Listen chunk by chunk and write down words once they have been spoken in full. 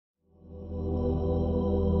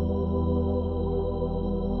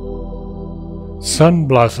Sun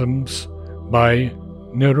Blossoms by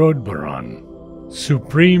Nirodbaran.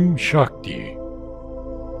 Supreme-Shakti.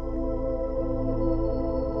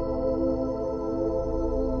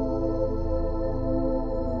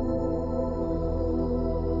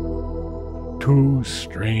 Two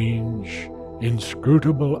strange,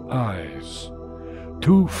 inscrutable eyes,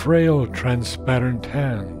 two frail, transparent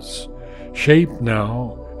hands, shape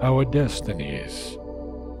now our destinies,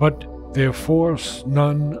 but their force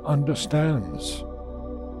none understands.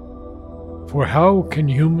 For how can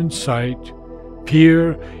human sight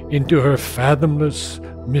peer into her fathomless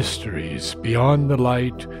mysteries beyond the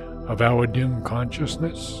light of our dim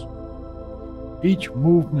consciousness? Each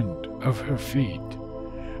movement of her feet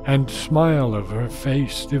and smile of her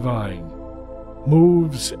face divine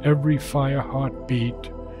moves every fire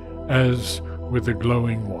heartbeat as with a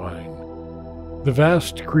glowing wine. The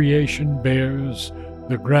vast creation bears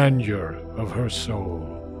the grandeur of her soul,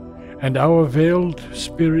 and our veiled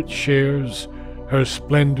spirit shares her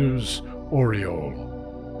splendor's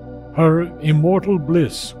aureole. Her immortal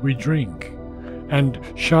bliss we drink, and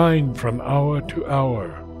shine from hour to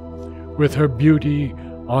hour, with her beauty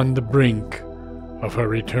on the brink of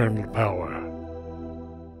her eternal power.